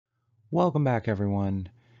Welcome back, everyone.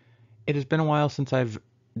 It has been a while since I've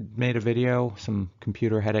made a video, some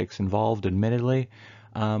computer headaches involved, admittedly,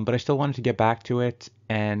 but I still wanted to get back to it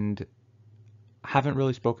and haven't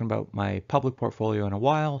really spoken about my public portfolio in a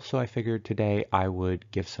while, so I figured today I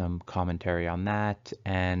would give some commentary on that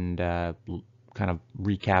and kind of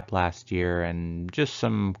recap last year and just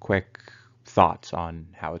some quick thoughts on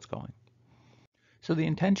how it's going. So the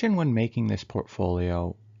intention when making this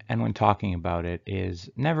portfolio and when talking about it is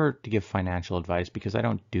never to give financial advice because I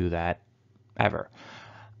don't do that ever.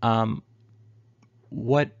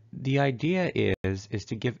 What the idea is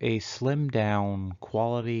to give a slimmed down,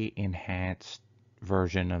 quality enhanced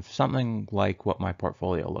version of something like what my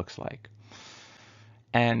portfolio looks like.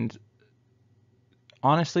 And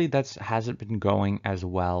honestly, that hasn't been going as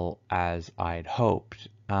well as I'd hoped.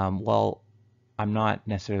 Well, I'm not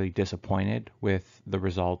necessarily disappointed with the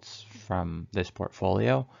results from this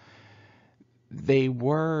portfolio. They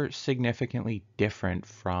were significantly different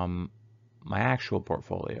from my actual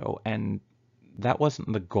portfolio, and that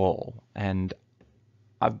wasn't the goal. And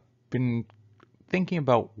I've been thinking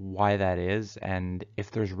about why that is and if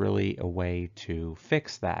there's really a way to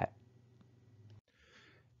fix that.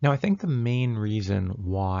 Now, I think the main reason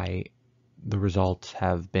why the results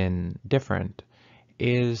have been different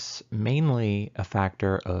is mainly a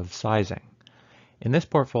factor of sizing. In this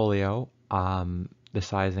portfolio, the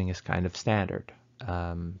sizing is kind of standard.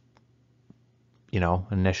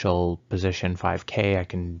 Initial position 5K, I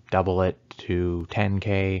can double it to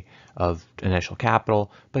 10K of initial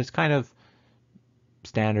capital, but it's kind of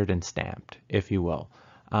standard and stamped, if you will.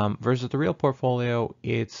 Versus the real portfolio,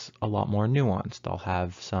 it's a lot more nuanced. I'll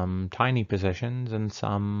have some tiny positions and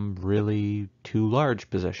some really too large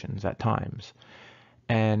positions at times.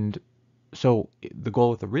 And so the goal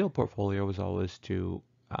with the real portfolio is always to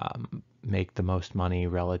make the most money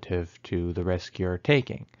relative to the risk you're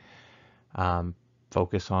taking.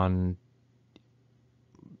 Focus on,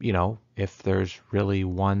 if there's really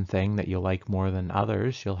one thing that you like more than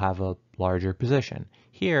others, you'll have a larger position.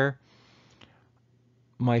 Here,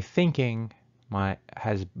 my thinking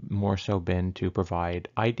has more so been to provide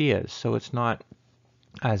ideas. So it's not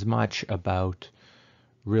as much about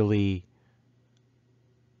really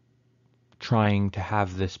trying to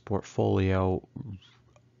have this portfolio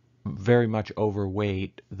very much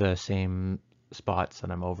overweight the same spots that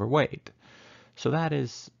I'm overweight. So that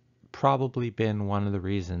has probably been one of the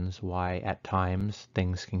reasons why at times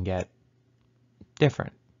things can get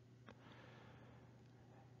different.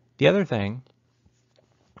 The other thing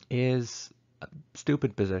is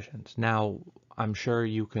stupid positions. Now, I'm sure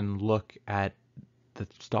you can look at the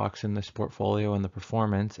stocks in this portfolio and the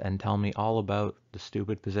performance and tell me all about the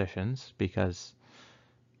stupid positions because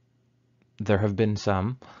there have been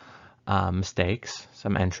some mistakes,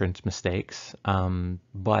 some entrance mistakes,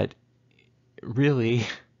 but really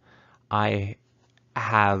I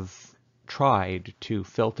have tried to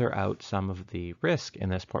filter out some of the risk in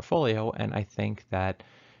this portfolio, and I think that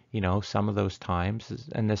some of those times,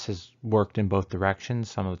 and this has worked in both directions,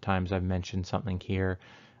 some of the times I've mentioned something here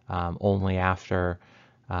only after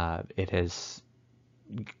it has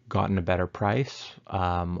gotten a better price,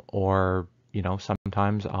 or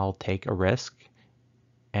sometimes I'll take a risk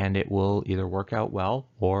and it will either work out well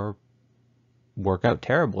or work out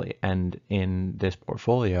terribly. And in this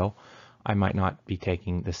portfolio, I might not be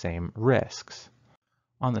taking the same risks.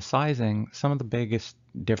 On the sizing, some of the biggest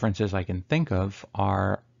differences I can think of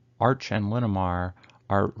are Arch and Linamar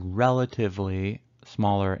are relatively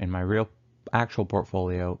smaller in my real actual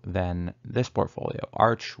portfolio than this portfolio.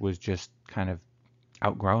 Arch was just kind of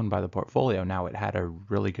outgrown by the portfolio. Now it had a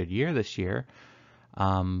really good year this year,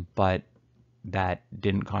 but that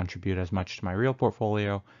didn't contribute as much to my real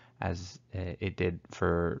portfolio as it did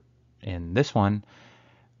in this one,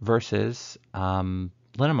 versus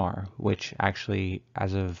Linamar, which actually,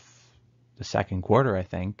 as of the second quarter, I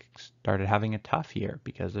think, started having a tough year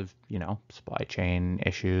because of, supply chain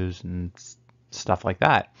issues and stuff like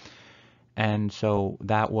that. And so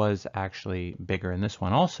that was actually bigger in this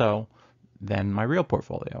one also than my real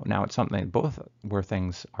portfolio. Now it's something, both are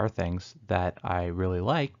things that I really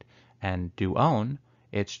liked and do own.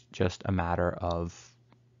 It's just a matter of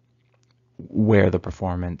where the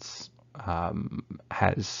performance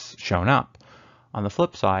has shown up. On the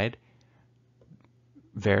flip side,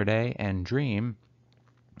 Verde and Dream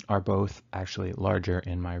are both actually larger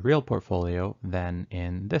in my real portfolio than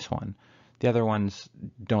in this one. The other ones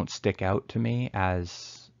don't stick out to me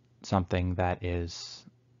as something that is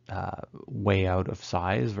way out of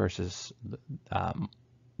size versus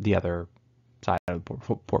the other side of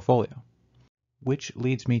the portfolio. Which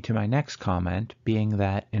leads me to my next comment, being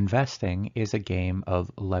that investing is a game of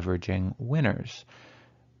leveraging winners.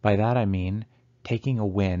 By that I mean taking a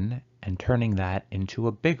win and turning that into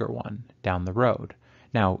a bigger one down the road.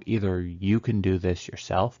 Now, either you can do this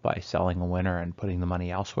yourself by selling a winner and putting the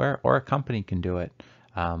money elsewhere, or a company can do it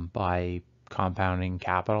by compounding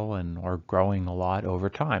capital and or growing a lot over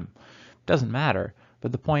time. Doesn't matter,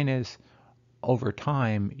 but the point is, over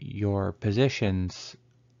time, your positions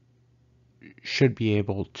should be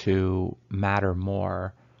able to matter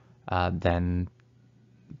more than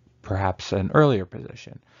perhaps an earlier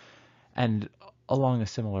position. And along a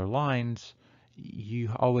similar lines, you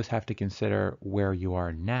always have to consider where you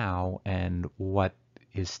are now and what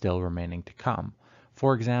is still remaining to come.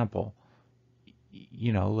 For example,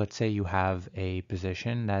 let's say you have a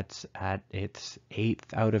position that's at its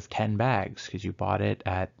 8th out of 10 bags because you bought it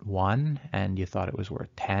at 1 and you thought it was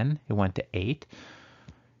worth 10. It went to 8.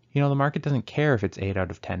 The market doesn't care if it's 8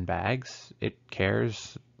 out of 10 bags. It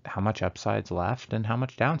cares how much upside's left and how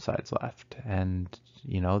much downside's left. And,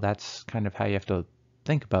 that's kind of how you have to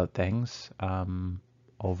think about things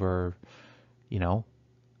over,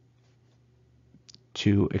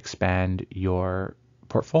 to expand your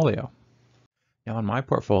portfolio. Now, on my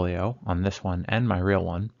portfolio, on this one and my real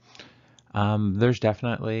one, there's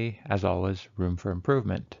definitely, as always, room for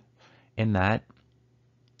improvement. In that,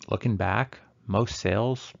 looking back, most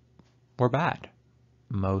sales were bad.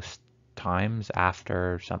 Most times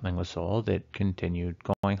after something was sold, it continued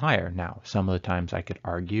going higher. Now, some of the times I could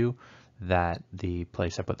argue that the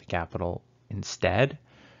place I put the capital instead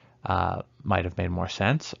might have made more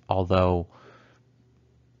sense, although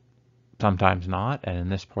sometimes not, and in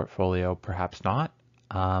this portfolio, perhaps not.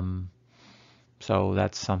 So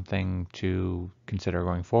that's something to consider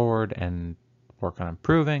going forward and work on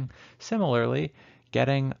improving. Similarly,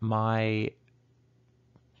 getting my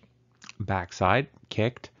backside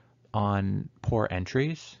kicked on poor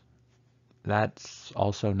entries, that's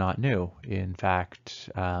also not new. In fact,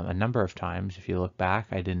 a number of times, if you look back,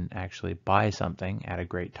 I didn't actually buy something at a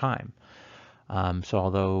great time. So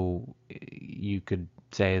although you could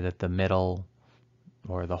say that the middle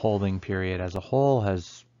or the holding period as a whole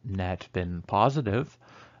has net been positive,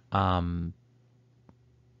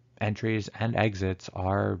 entries and exits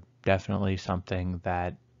are definitely something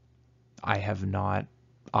that I have not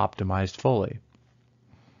optimized fully.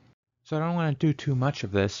 So I don't want to do too much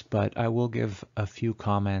of this, but I will give a few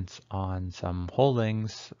comments on some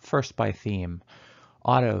holdings, first by theme.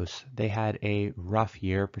 Autos, they had a rough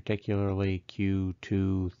year, particularly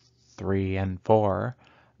Q2, 3, and 4,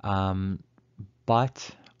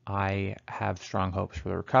 but I have strong hopes for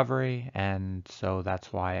the recovery, and so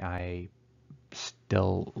that's why I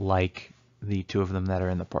still like the two of them that are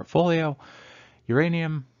in the portfolio.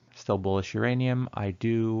 Uranium, still bullish uranium. I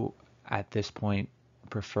do, at this point,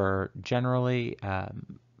 prefer generally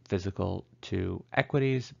physical to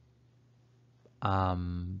equities,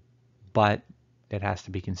 but it has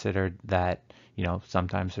to be considered that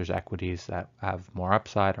sometimes there's equities that have more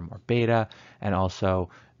upside or more beta, and also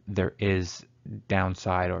there is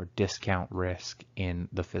downside or discount risk in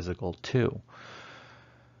the physical too.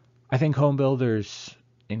 I think home builders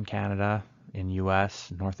in Canada, in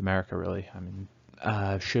US, North America really,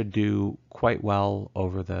 should do quite well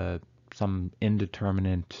over some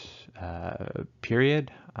indeterminate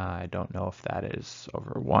period. I don't know if that is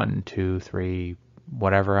over 1, 2, 3,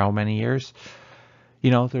 whatever, how many years.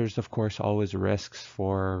 There's of course always risks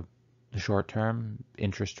for the short term.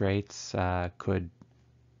 Interest rates could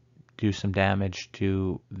do some damage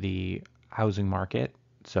to the housing market,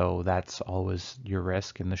 so that's always your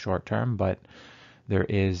risk in the short term. But there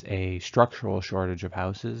is a structural shortage of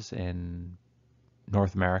houses in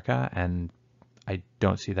North America, and I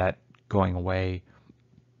don't see that going away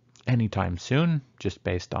anytime soon, just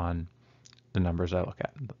based on the numbers I look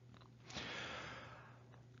at.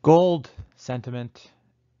 Gold sentiment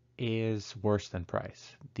is worse than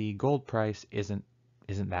price. The gold price isn't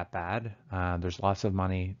that bad. There's lots of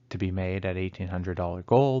money to be made at $1,800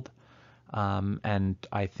 gold, and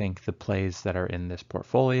I think the plays that are in this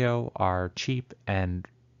portfolio are cheap and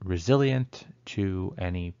resilient to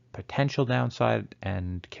any potential downside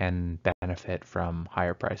and can benefit from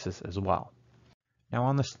higher prices as well. Now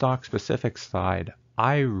on the stock specific side,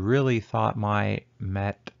 I really thought my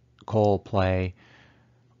met coal play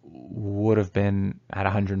would have been at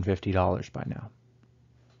 $150 by now.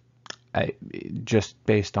 Just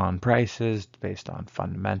based on prices, based on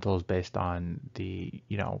fundamentals, based on the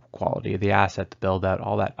quality of the asset, the build out,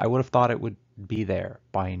 all that, I would have thought it would be there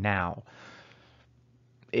by now.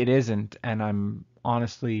 It isn't, and I'm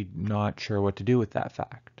honestly not sure what to do with that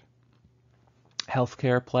fact.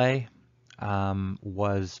 Healthcare play,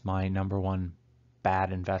 was my number one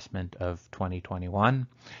bad investment of 2021.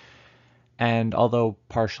 And although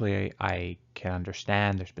partially I can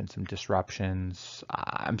understand there's been some disruptions,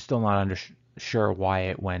 I'm still not sure why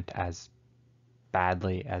it went as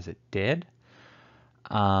badly as it did.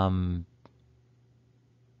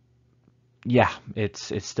 Yeah, it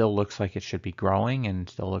still looks like it should be growing and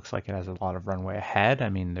still looks like it has a lot of runway ahead. I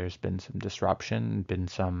mean, there's been some disruption, been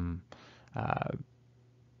some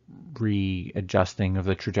readjusting of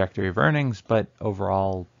the trajectory of earnings, but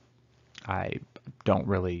overall, I don't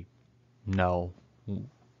really know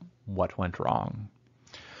what went wrong.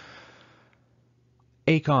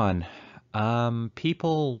 Aecon.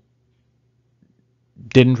 People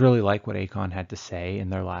didn't really like what Aecon had to say in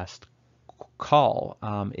their last call.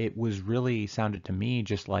 It was really sounded to me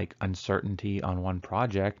just like uncertainty on one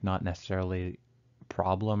project, not necessarily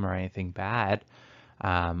problem or anything bad.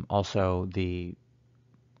 Also, the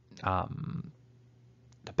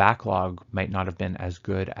backlog might not have been as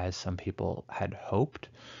good as some people had hoped.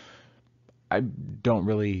 I don't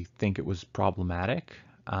really think it was problematic,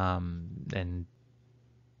 and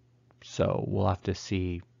so we'll have to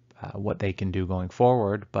see what they can do going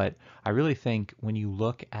forward. But I really think when you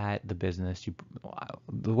look at the business,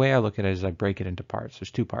 the way I look at it is I break it into parts.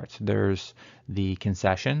 There's two parts. There's the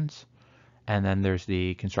concessions, and then there's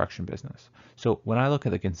the construction business. So when I look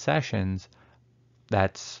at the concessions,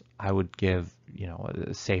 I would give,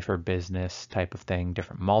 a safer business type of thing,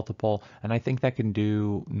 different multiple, and I think that can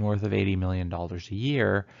do north of $80 million a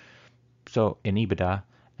year, so in EBITDA.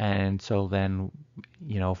 And so then,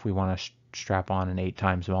 if we want to strap on an 8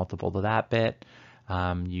 times multiple to that bit,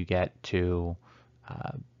 you get to,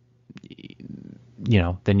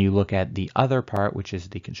 then you look at the other part, which is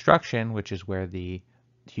the construction, which is where the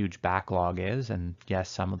huge backlog is. And yes,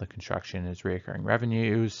 some of the construction is recurring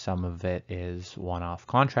revenues, some of it is one-off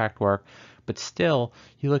contract work, but still,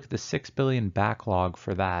 you look at the $6 billion backlog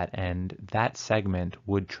for that, and that segment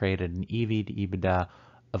would trade at an EV to EBITDA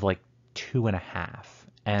of like 2.5.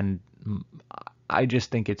 And I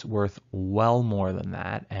just think it's worth well more than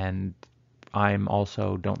that. And I'm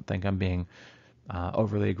also don't think I'm being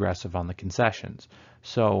overly aggressive on the concessions.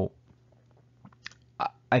 So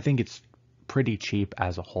I think it's pretty cheap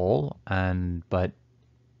as a whole, but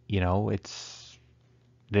it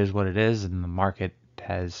is what it is, and the market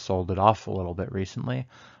has sold it off a little bit recently.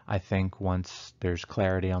 I think once there's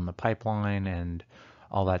clarity on the pipeline and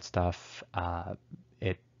all that stuff,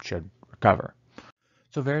 it should recover.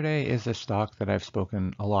 So Verde is a stock that I've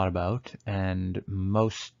spoken a lot about, and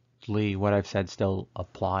mostly what I've said still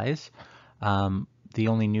applies. The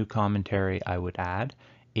only new commentary I would add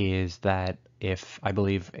is that if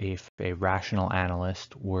a rational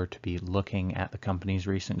analyst were to be looking at the company's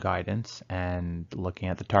recent guidance and looking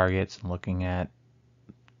at the targets and looking at,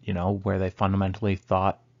 where they fundamentally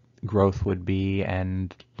thought growth would be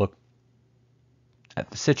and look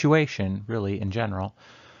at the situation really in general,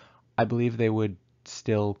 I believe they would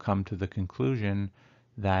still come to the conclusion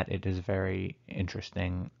that it is a very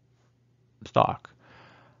interesting stock.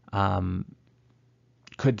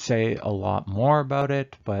 Could say a lot more about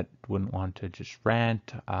it, but wouldn't want to just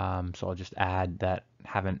rant. So I'll just add that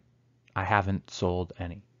I haven't sold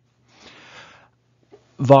any.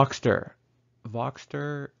 Voxter,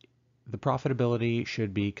 the profitability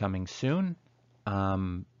should be coming soon.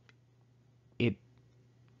 In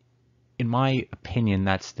my opinion,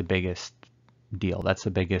 that's the biggest deal. That's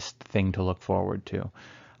the biggest thing to look forward to.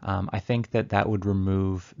 I think that would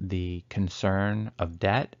remove the concern of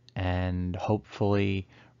debt and hopefully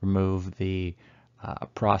remove the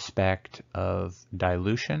prospect of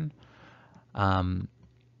dilution.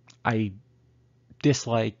 I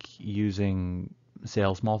dislike using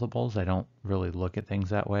sales multiples. I don't really look at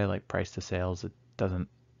things that way, like price to sales. It doesn't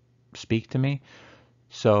speak to me.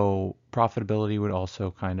 So profitability would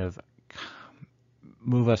also kind of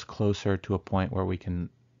move us closer to a point where we can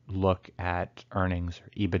look at earnings or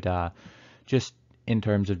EBITDA just in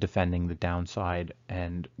terms of defending the downside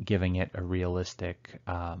and giving it a realistic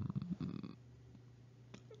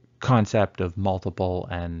concept of multiple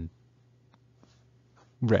and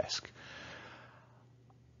risk.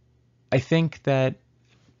 I think that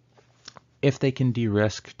if they can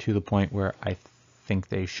de-risk to the point where I think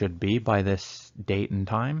they should be by this date and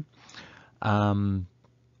time,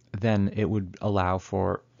 then it would allow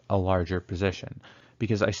for a larger position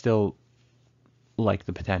because I still like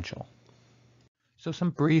the potential. So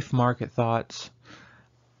some brief market thoughts.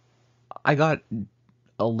 I got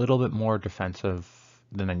a little bit more defensive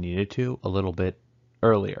than I needed to a little bit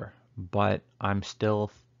earlier, but I'm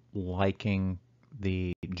still liking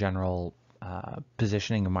the general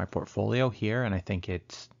positioning of my portfolio here, and I think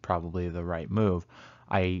it's probably the right move.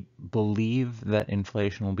 I believe that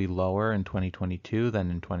inflation will be lower in 2022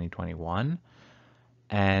 than in 2021,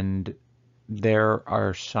 and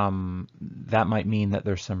that might mean that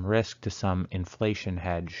there's some risk to some inflation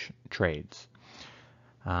hedge trades.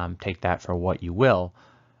 Take that for what you will.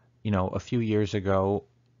 A few years ago,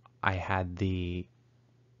 I had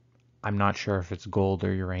I'm not sure if it's gold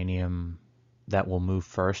or uranium that will move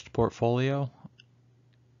first portfolio,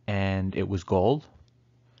 and it was gold.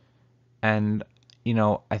 And,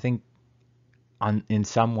 I think in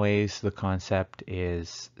some ways the concept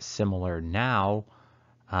is similar now,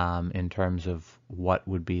 in terms of what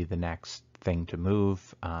would be the next thing to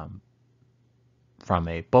move, from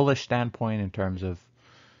a bullish standpoint, in terms of,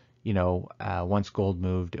 once gold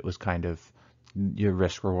moved, it was kind of your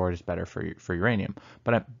risk reward is better for uranium.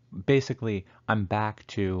 But basically, I'm back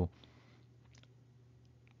to,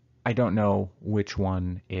 I don't know which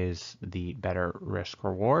one is the better risk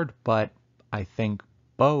reward, but I think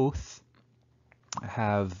both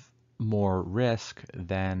have more risk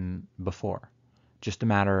than before. Just a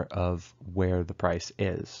matter of where the price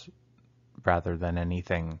is rather than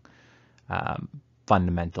anything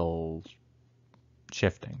fundamental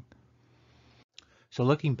shifting. So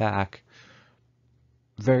looking back,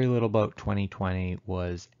 very little about 2020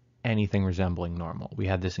 was anything resembling normal. We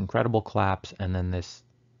had this incredible collapse and then this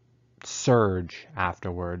surge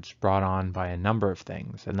afterwards, brought on by a number of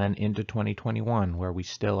things, and then into 2021 where we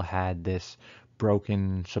still had this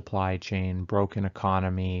broken supply chain, broken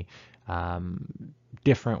economy,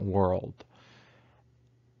 different world.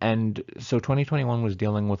 And so 2021 was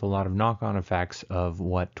dealing with a lot of knock-on effects of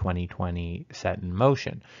what 2020 set in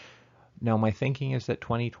motion. Now, my thinking is that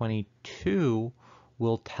 2022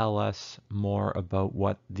 will tell us more about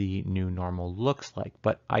what the new normal looks like,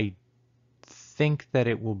 but I think that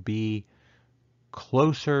it will be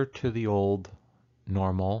closer to the old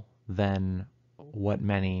normal than what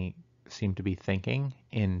many seem to be thinking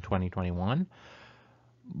in 2021.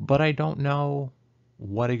 But I don't know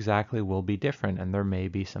what exactly will be different, and there may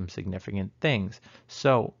be some significant things.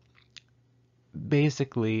 So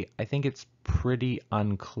basically, I think it's pretty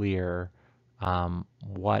unclear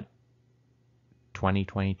what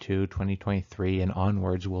 2022, 2023, and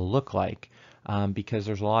onwards will look like, because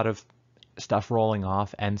there's a lot of stuff rolling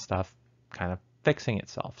off and stuff kind of fixing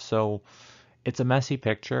itself. So it's a messy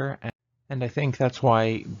picture, and I think that's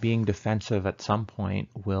why being defensive at some point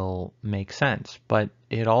will make sense. But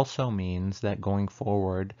it also means that going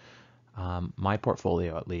forward, my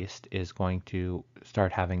portfolio at least is going to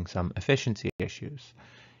start having some efficiency issues.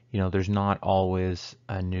 There's not always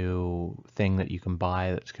a new thing that you can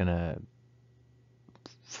buy that's going to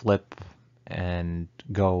flip and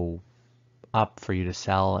go up for you to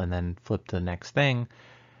sell and then flip to the next thing.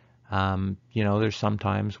 There's some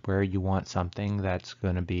times where you want something that's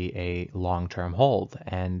going to be a long-term hold,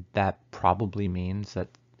 and that probably means that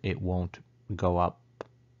it won't go up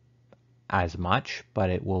as much, but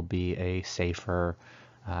it will be a safer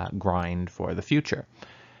grind for the future.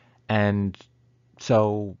 And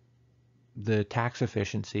so the tax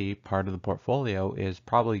efficiency part of the portfolio is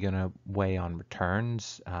probably going to weigh on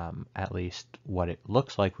returns, at least what it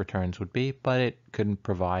looks like returns would be, but it couldn't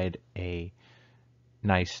provide a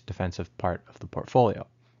nice defensive part of the portfolio.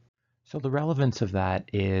 So the relevance of that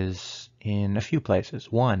is in a few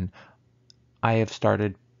places. One, I have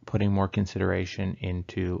started putting more consideration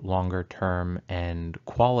into longer term and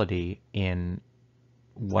quality in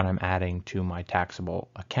what I'm adding to my taxable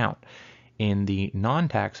account. In the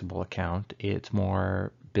non-taxable account, it's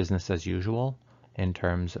more business as usual in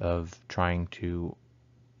terms of trying to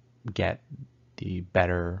get the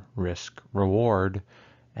better risk reward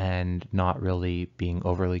and not really being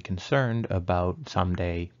overly concerned about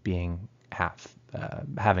someday being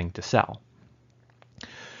having to sell.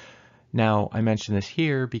 Now, I mention this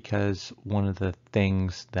here because one of the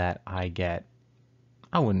things that I get,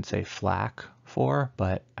 I wouldn't say flack for,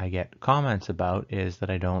 but I get comments about is that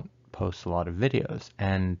I don't post a lot of videos.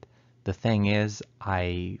 And the thing is,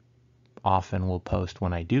 I often will post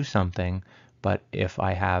when I do something, but if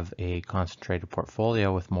I have a concentrated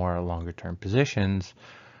portfolio with more longer term positions,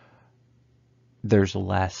 there's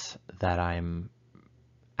less that I'm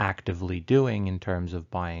actively doing in terms of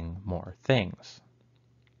buying more things.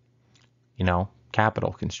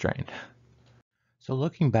 Capital constraint. So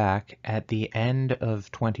looking back at the end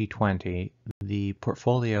of 2020, the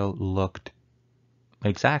portfolio looked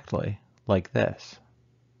exactly like this.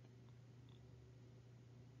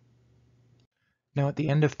 Now at the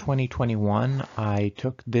end of 2021, I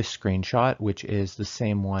took this screenshot, which is the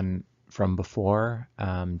same one from before,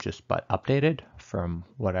 just but updated from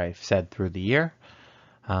what I've said through the year.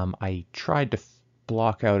 I tried to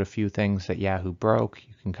block out a few things that Yahoo broke.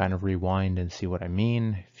 You can kind of rewind and see what I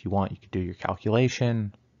mean. If you want, you could do your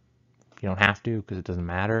calculation. You don't have to because it doesn't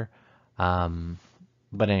matter.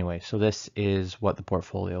 But anyway, so this is what the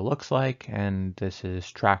portfolio looks like, and this is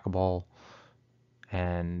trackable.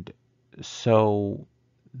 And so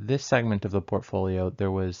this segment of the portfolio,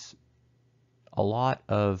 there was a lot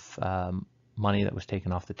of money that was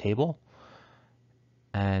taken off the table,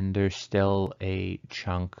 and there's still a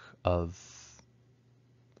chunk of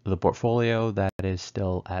the portfolio that is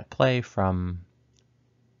still at play from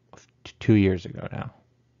 2 years ago now.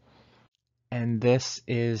 And this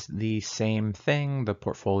is the same thing, the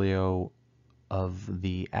portfolio of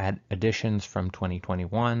the additions from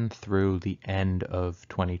 2021 through the end of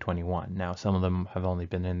 2021. Now, some of them have only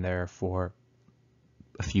been in there for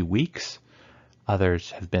a few weeks.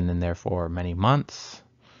 Others have been in there for many months.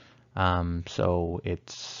 So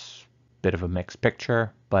it's a bit of a mixed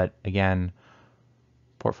picture. But again,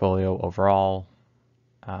 portfolio overall,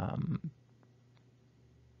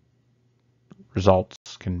 results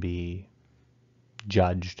can be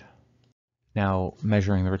judged. Now,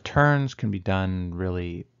 measuring the returns can be done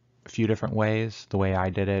really a few different ways. The way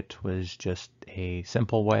I did it was just a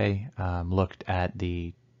simple way. Looked at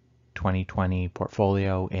the 2020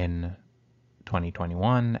 portfolio in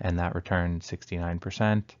 2021, and that returned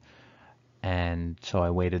 69%. And so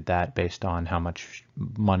I weighted that based on how much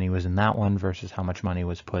money was in that one versus how much money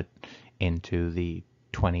was put into the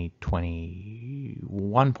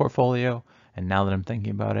 2021 portfolio. And now that I'm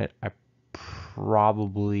thinking about it, I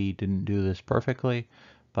probably didn't do this perfectly,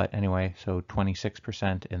 but anyway, so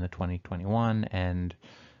 26% in the 2021 and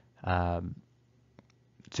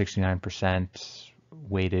 69%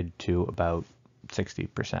 weighted to about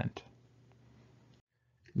 60%.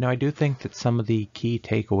 Now, I do think that some of the key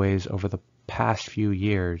takeaways over the past few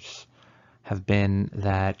years have been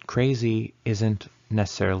that crazy isn't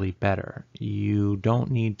necessarily better. You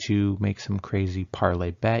don't need to make some crazy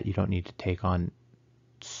parlay bet. You don't need to take on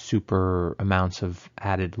super amounts of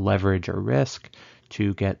added leverage or risk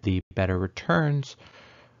to get the better returns,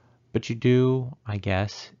 but you do, I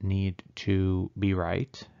guess, need to be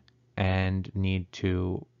right and need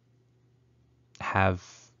to have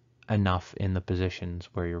enough in the positions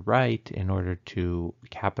where you're right in order to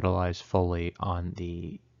capitalize fully on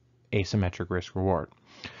the asymmetric risk reward.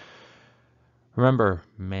 Remember,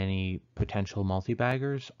 many potential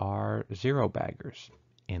multi-baggers are zero baggers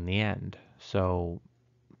in the end. So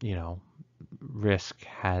risk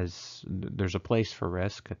there's a place for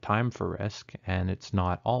risk, a time for risk, and it's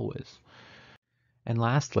not always. And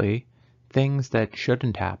lastly, things that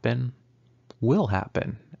shouldn't happen will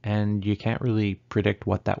happen, and you can't really predict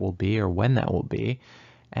what that will be or when that will be.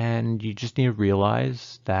 And you just need to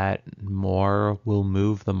realize that more will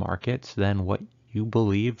move the markets than what you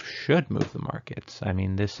believe should move the markets. I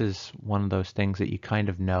mean, this is one of those things that you kind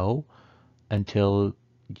of know until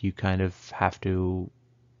you kind of have to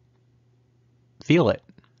feel it.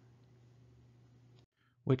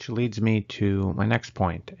 Which leads me to my next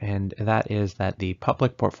point, and that is that the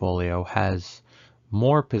public portfolio has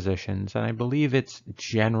more positions, and I believe it's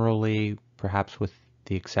generally, perhaps with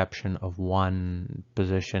the exception of one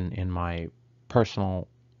position in my personal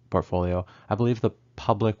portfolio, I believe the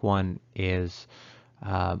public one is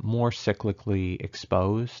more cyclically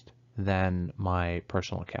exposed than my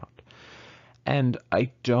personal account. And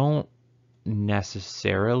I don't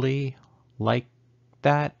necessarily like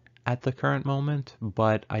that at the current moment,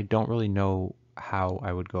 but I don't really know how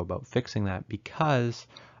I would go about fixing that, because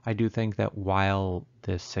I do think that while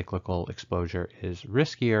this cyclical exposure is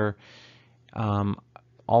riskier,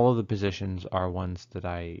 all of the positions are ones that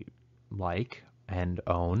I like and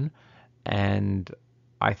own, and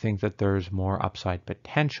I think that there's more upside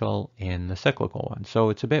potential in the cyclical one. So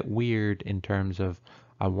it's a bit weird in terms of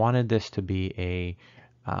I wanted this to be a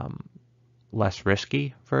less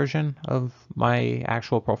risky version of my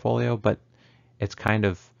actual portfolio, but it's kind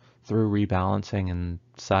of through rebalancing and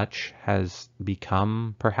such has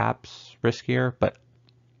become perhaps riskier, but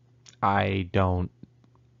I'm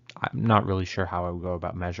not really sure how I would go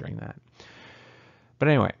about measuring that. But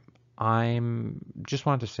anyway, I'm just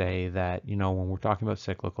wanted to say that, when we're talking about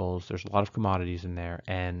cyclicals, there's a lot of commodities in there,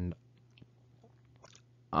 and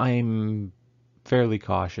I'm fairly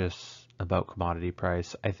cautious about commodity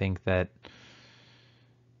price. I think that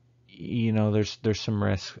there's some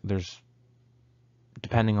risk.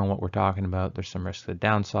 Depending on what we're talking about, there's some risk to the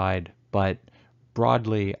downside. But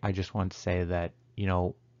broadly, I just want to say that,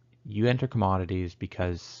 You enter commodities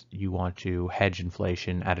because you want to hedge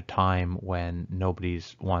inflation at a time when nobody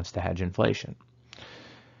wants to hedge inflation.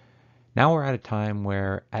 Now we're at a time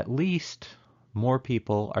where at least more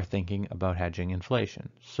people are thinking about hedging inflation.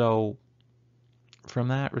 So from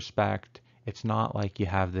that respect, it's not like you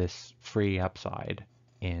have this free upside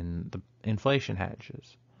in the inflation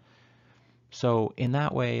hedges. So in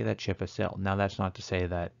that way, that ship has sailed. Now that's not to say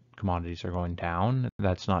that commodities are going down.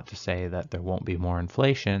 That's not to say that there won't be more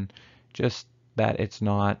inflation, just that it's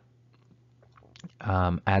not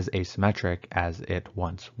as asymmetric as it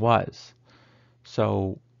once was.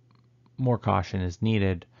 So more caution is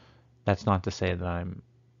needed. That's not to say that I'm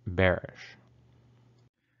bearish.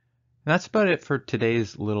 And that's about it for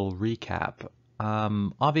today's little recap.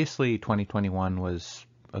 Obviously, 2021 was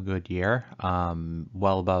a good year,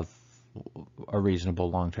 well above a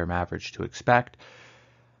reasonable long-term average to expect.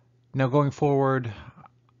 Now, going forward,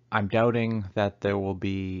 I'm doubting that there will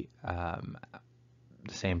be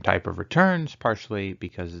the same type of returns, partially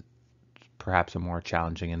because it's perhaps a more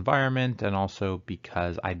challenging environment, and also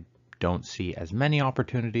because I don't see as many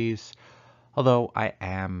opportunities, although I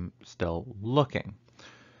am still looking.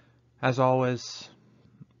 As always,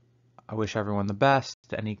 I wish everyone the best.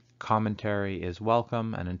 Any commentary is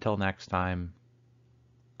welcome, and until next time,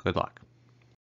 good luck.